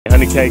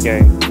100K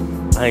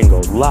gang. I ain't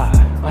gonna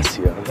lie. I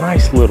see a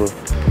nice little.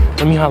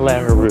 Let me holler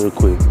at her real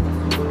quick.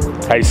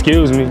 Hey,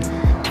 excuse me.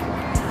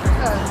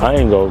 I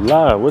ain't gonna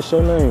lie. What's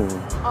your name?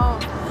 Oh,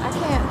 I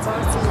can't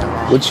talk to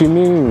you. What you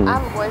mean? I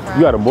have a boyfriend.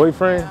 You got a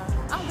boyfriend?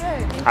 Yeah.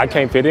 I'm good. I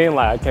can't fit in.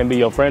 Like I can't be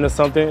your friend or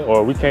something,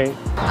 or we can't.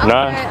 I'm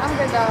nah. good. I'm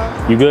good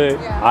though. You good?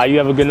 Yeah. You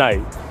have a good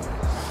night.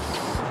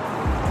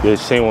 Yeah,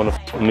 she ain't wanna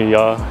f with me,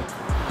 y'all.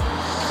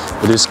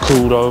 But it's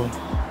cool though.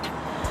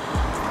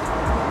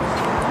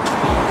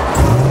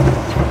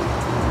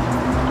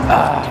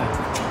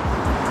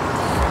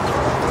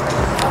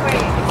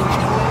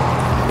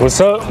 What's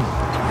up? This is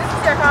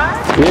your car?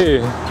 Yeah.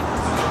 You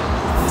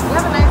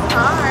have a nice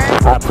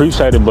car. I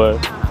appreciate it, but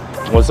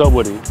what's up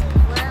with it?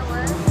 Where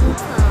are you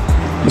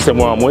from? You said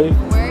where I'm with?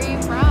 Where are you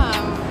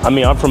from? I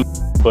mean, I'm from,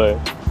 but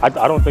I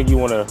don't think you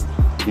want to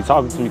be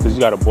talking to me because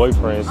you got a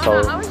boyfriend, so.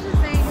 Oh, no, I was just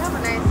saying you have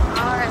a nice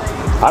car.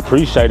 Like, I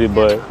appreciate it,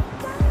 but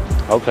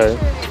okay. You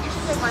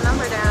should take my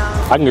number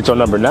down. I can get your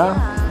number now?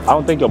 Yeah. I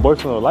don't think your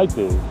boyfriend would like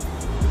this.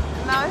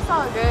 No, it's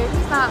all good.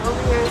 He's not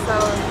over here, so,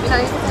 you know,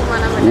 you can take my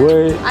number down. What?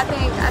 I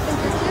think you're cute.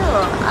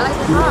 I like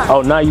your car.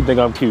 Oh, now you think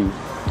I'm cute.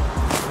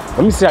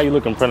 Let me see how you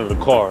look in front of the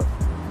car. You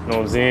know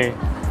what I'm saying?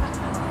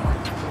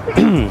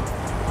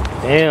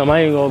 Damn,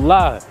 I ain't gonna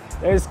lie.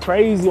 That's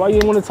crazy. Why you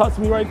didn't want to talk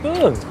to me right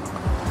there? Because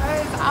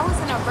I was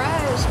in a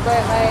rush,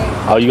 but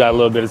like... Oh, you got a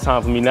little bit of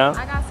time for me now?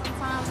 I got some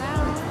time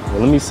now.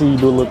 Well, let me see you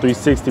do a little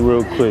 360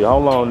 real quick.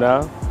 Hold on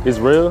now. It's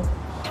real?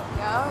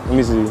 Yup. Let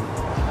me see.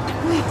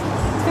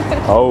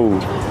 Oh,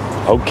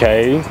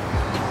 okay.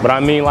 But I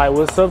mean, like,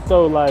 what's up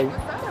though? Like,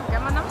 What's up?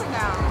 Get my number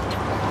down.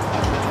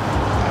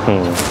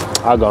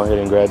 I'll go ahead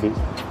and grab it. Cute.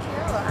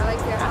 I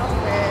like your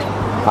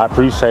outfit. I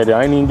appreciate it.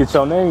 I ain't even get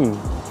your name. It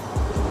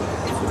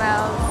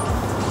smells.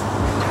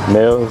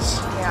 Nels.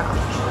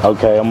 Yeah.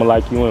 Okay, I'm gonna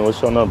like you in.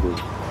 What's your number?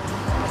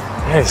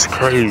 That's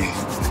crazy.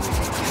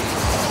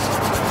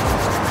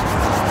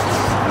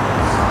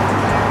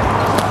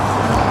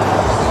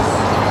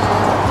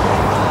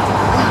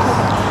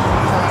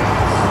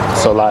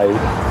 So like,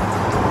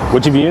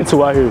 what you be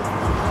into out here?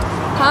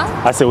 Huh?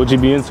 I said, what you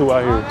be into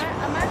out here?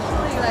 I'm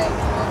actually like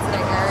new to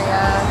the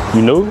area.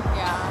 You new?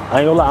 Yeah. I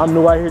ain't gonna lie, I'm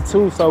new out here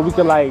too, so we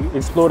could like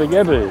explore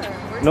together.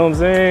 You know what I'm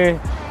saying?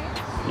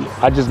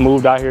 I just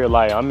moved out here,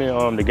 like I'm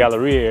in the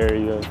Galleria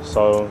area,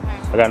 so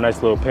I got a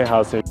nice little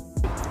penthouse in.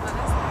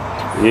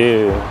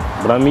 Yeah,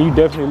 but I mean, you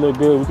definitely look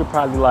good. We could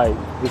probably like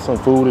get some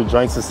food or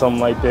drinks or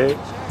something like that.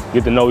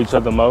 Get to know each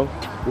other more.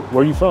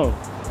 Where you from?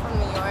 From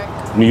New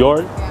York. New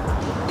York? Yeah.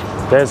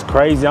 That's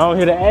crazy. I don't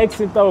hear the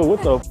accent though.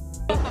 What the f?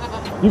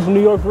 You from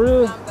New York for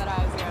real? I'm that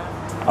eyes,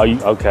 yeah. Oh, you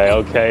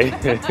okay?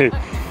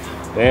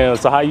 Damn.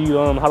 So how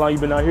long you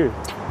been out here?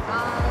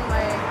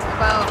 Like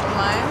about a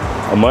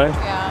month. A month?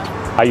 Yeah.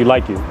 How you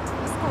like it? It's cool.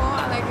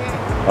 I like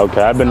it.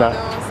 Okay, I've been So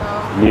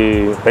out.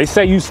 new, Yeah, they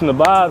say you from the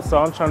vibes, so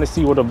I'm trying to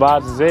see where the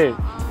vibes is at. Yeah,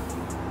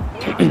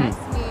 text me. We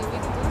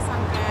can do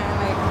something.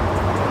 Like,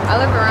 I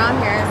live around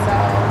here, so.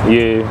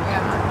 Yeah.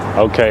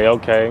 Yeah.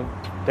 Okay.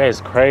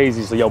 That's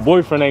crazy. So your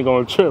boyfriend ain't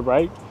gonna trip,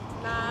 right?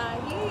 Nah,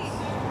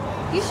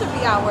 he should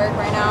be at work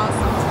right now.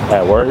 So.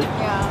 At work?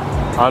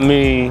 Yeah. I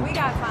mean. We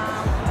got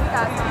time. We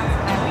got time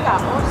tonight. We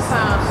got all the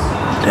time.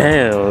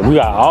 Damn, we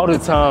got all the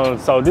time.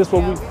 So this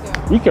what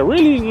Yeah, we can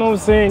really, you know what I'm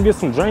saying, get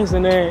some drinks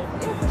in there. Yeah,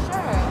 for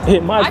sure.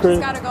 Hit my I crib.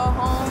 just gotta go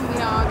home, you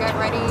know, get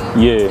ready.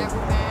 Yeah.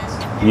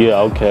 Everything.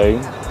 Yeah, okay.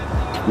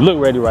 You look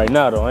ready right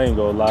now though, I ain't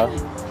gonna lie.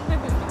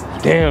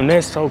 Damn,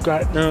 that's so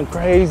goddamn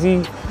crazy.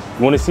 You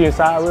wanna see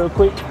inside real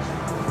quick?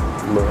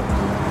 Look.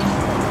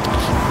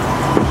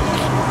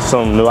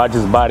 Something new, I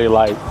just bought it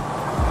like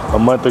a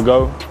month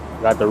ago.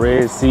 Got the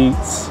red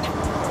seats.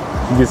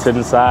 You can sit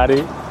inside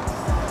it.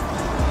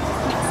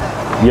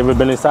 You ever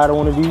been inside of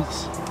one of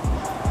these?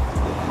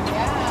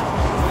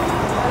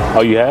 Yeah.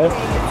 Oh, you have?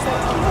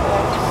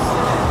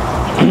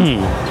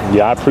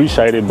 Yeah, I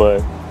appreciate it,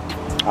 but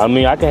I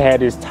mean, I could have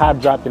this top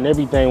dropped and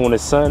everything when the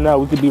sun out.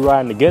 We could be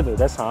riding together.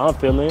 That's how I'm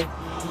feeling. You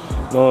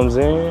know what I'm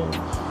saying?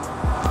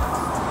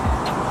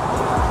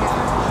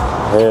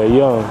 Yeah,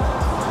 yo.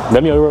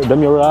 Them your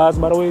real eyes,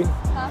 by the way?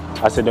 Huh?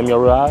 I said them your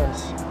real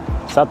eyes?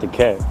 It's not the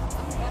cat.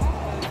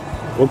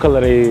 What color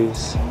it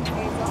is?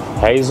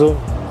 Hazel?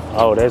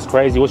 Oh, that's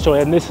crazy. What's your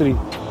ethnicity?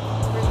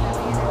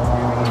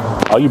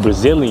 Oh, you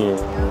Brazilian.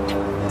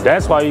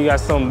 That's why you got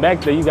something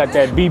back there. You got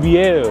that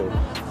BBL.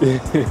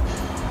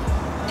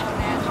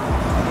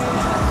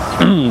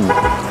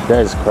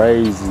 That's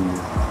crazy.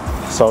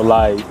 So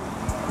like,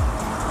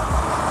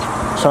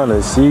 trying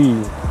to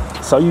see.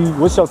 So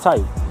what's your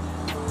type?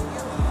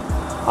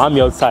 I'm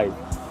your type.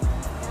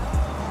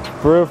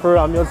 For real,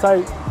 I'm your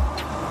type.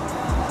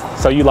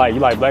 So you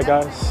like black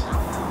guys?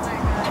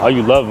 Oh,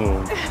 you love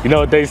them. You know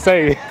what they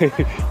say?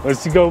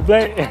 Once you go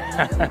black.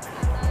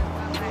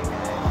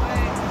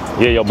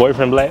 Yeah, your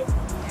boyfriend black?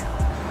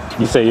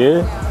 You say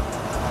yeah?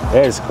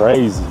 That's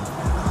crazy.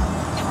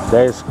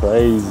 That's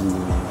crazy.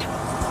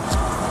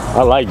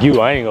 I like you,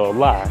 I ain't gonna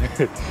lie.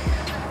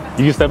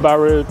 You can step out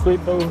real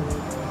quick though?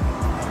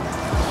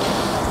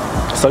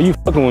 So you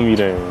fucking with me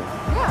then?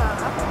 Yeah, I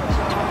fuck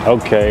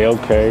with you.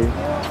 Okay.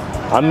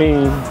 I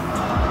mean,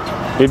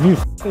 if you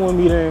f***ing with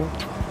me, then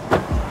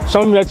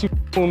show me that you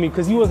f***ing with me,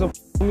 because you wasn't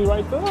f***ing with me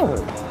right there. I know,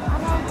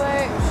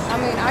 but I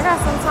mean, I got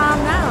some time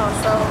now,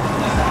 so.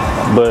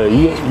 But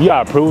you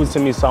gotta prove it to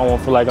me so I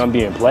won't feel like I'm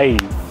being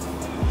played. You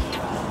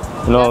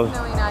know?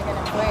 Definitely not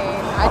getting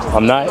played. I just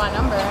I'm gave not. you my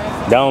number.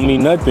 That don't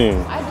mean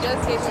nothing. I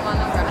just gave you my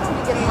number. I don't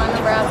be giving my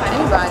number out to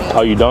anybody.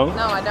 Oh, you don't?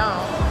 No, I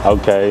don't.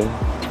 Okay.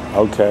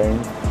 Okay.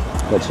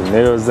 Got your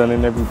nails done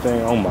and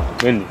everything. Oh my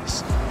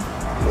goodness.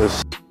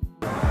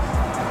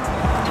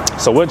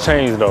 So what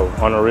changed though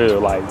on the real?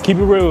 Like, keep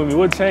it real with me.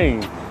 What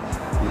changed?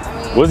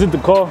 I mean, Was it the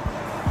car?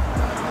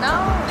 no,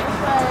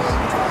 it's like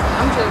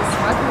I'm just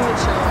fucking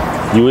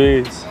with you. You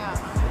is?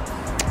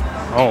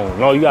 Yeah. Oh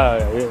no, you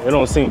gotta. It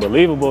don't seem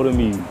believable to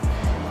me.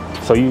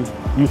 So you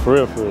for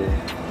real, for real.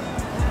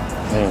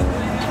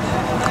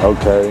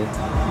 Okay.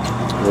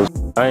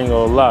 I ain't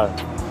gonna lie.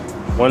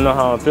 Wanna know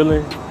how I'm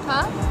feeling?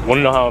 Huh?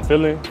 Wanna know how I'm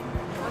feeling?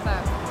 What's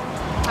up?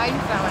 How you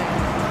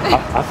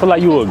feeling? I feel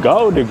like you a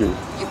gold digger. You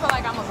feel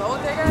like I'm a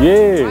gold digger?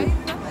 Yeah. Why do you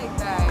feel like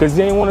that? Cause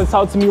you ain't wanna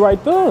talk to me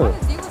right there.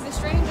 Because you was a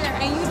stranger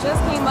and you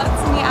just came up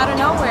to me out of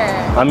nowhere.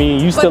 I mean,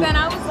 you still. But then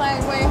I was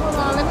like, wait, hold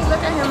on, let me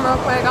look at him real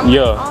quick. I'm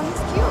Yeah. like, oh, he's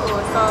cute.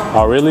 So.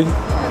 Oh really?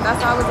 Yeah,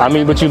 that's why I was like, I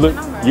mean, let but me you get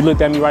your number.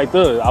 looked at me right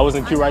there. I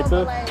wasn't cute I know, right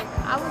there. but,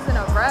 like, I was in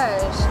a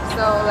rush,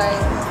 so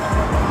like.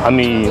 I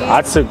mean,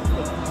 I took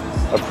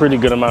a pretty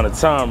good amount of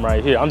time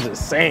right here. I'm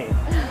just saying.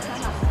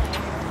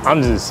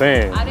 I'm just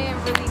saying. I didn't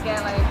really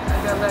get like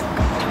a good look.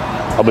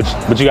 Oh,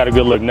 but you got a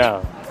good look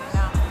now.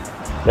 No.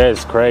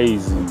 That's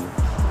crazy.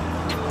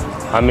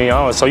 I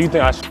mean, so you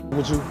think I should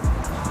with you?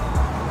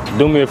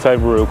 Do me a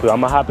favor real quick.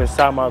 I'm gonna hop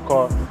inside my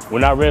car.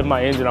 When I rev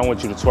my engine, I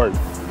want you to twerk.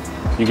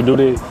 You can do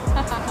that?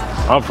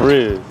 I'm for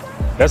real.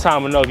 That's how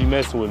I'm gonna know if you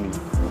messing with me.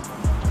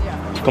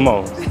 Yeah. Come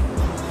on.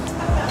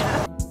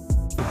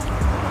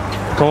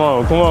 Come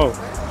on, come on.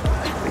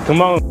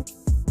 Come on.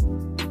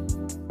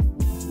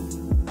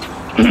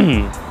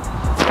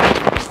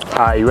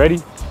 All right, you ready?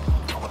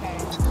 Okay.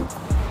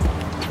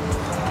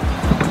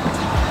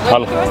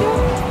 What do I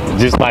do?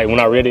 Just like when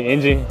I rev the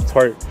engine,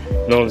 twerk.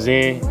 You know what I'm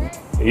saying?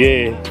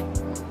 Yeah.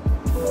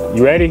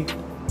 You ready?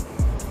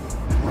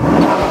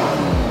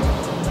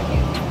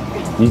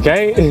 You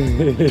can't?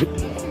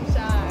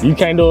 You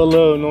can't do a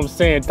little, you know what I'm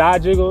saying, thigh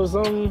jiggle or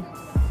something?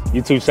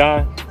 You too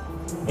shy?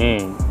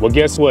 Well,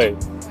 guess what?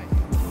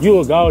 You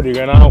a gold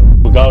digger and I don't f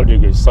with gold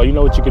diggers. So you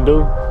know what you can do?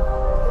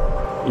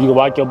 You can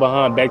walk your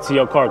behind back to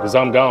your car because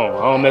I'm gone.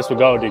 I don't mess with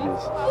gold diggers.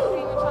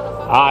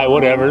 All right,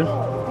 whatever.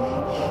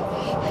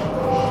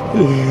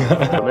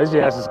 Make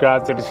sure you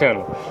subscribe to the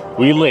channel.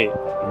 We lit.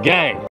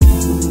 Gang.